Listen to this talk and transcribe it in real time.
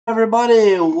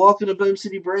Everybody, welcome to Boom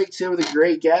City Breaks here with a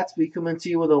great Gatsby coming to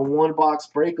you with a one-box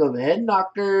break of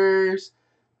HeadKnockers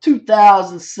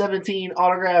 2017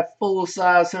 autograph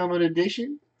full-size helmet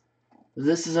edition.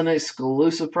 This is an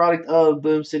exclusive product of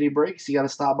Boom City Breaks. You got to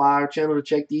stop by our channel to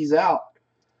check these out.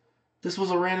 This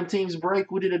was a random teams break.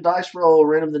 We did a dice roll,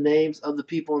 random the names of the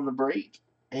people in the break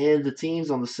and the teams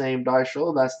on the same dice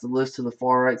roll. That's the list to the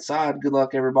far right side. Good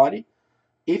luck, everybody.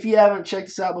 If you haven't checked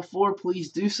us out before,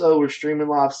 please do so. We're streaming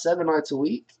live 7 nights a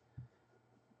week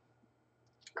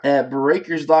at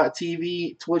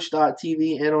breakers.tv,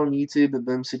 twitch.tv, and on YouTube at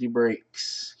Boom City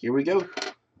Breaks. Here we go.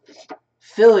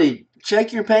 Philly,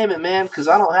 check your payment, man, because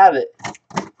I don't have it.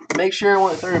 Make sure it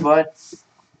went through, bud.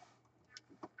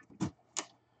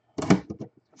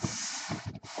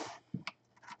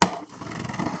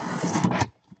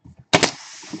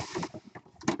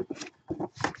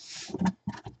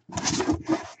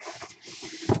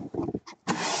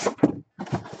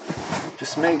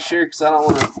 Just make sure, because I don't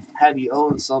want to have you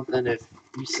own something if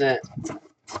you sent.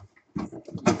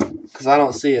 Because I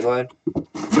don't see it, bud.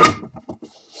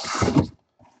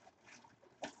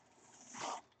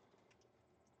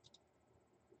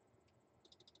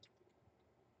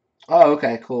 Oh,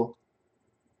 okay, cool.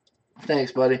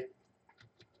 Thanks, buddy.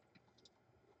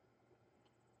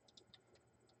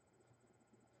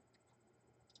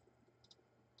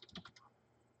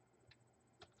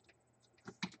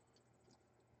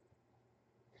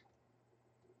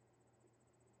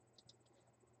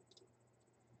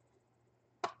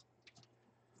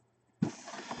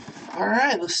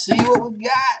 Alright, let's see what we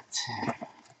got.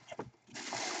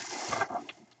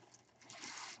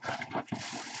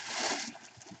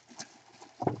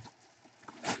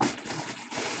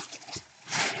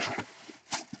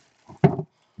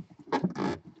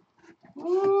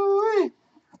 Ooh-wee.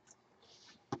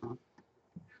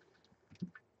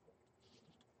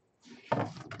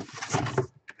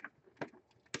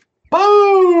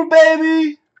 Boom,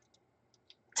 baby!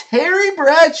 Terry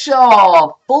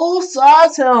Bradshaw,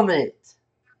 full-size helmet.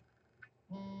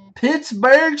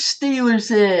 Pittsburgh Steelers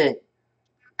hit.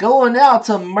 Going out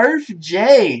to Murph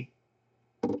J.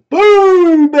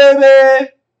 Boom,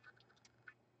 baby!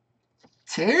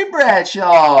 Terry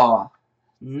Bradshaw.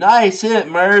 Nice hit,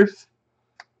 Murph.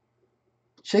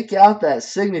 Check out that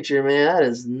signature, man. That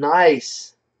is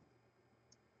nice.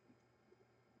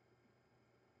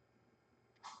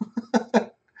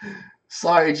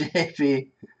 Sorry, JP.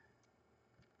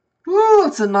 Woo,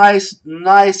 it's a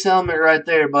nice helmet right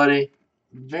there, buddy.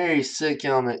 Very sick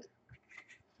helmet.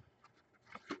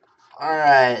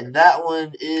 Alright, that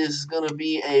one is going to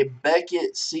be a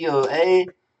Beckett COA.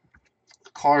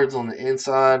 Cards on the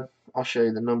inside. I'll show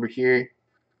you the number here.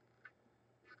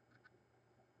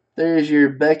 There's your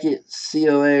Beckett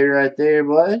COA right there,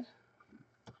 bud.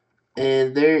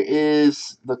 And there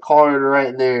is the card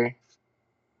right there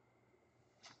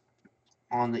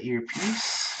on the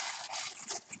earpiece.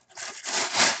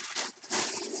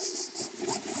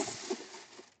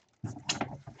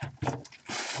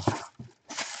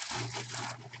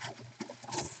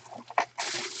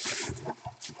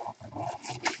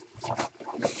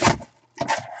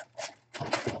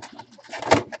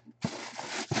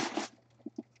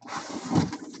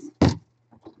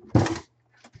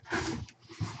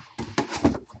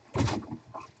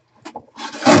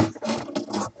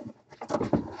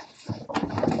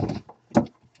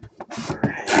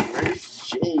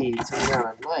 Taking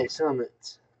out a nice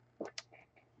helmet.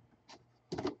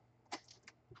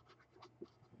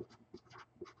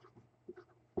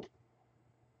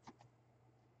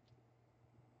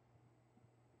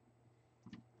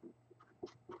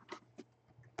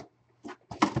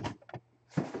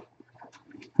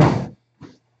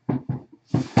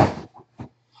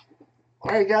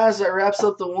 Alright guys, that wraps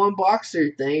up the one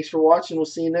boxer. Thanks for watching. We'll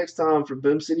see you next time for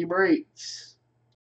Boom City Breaks.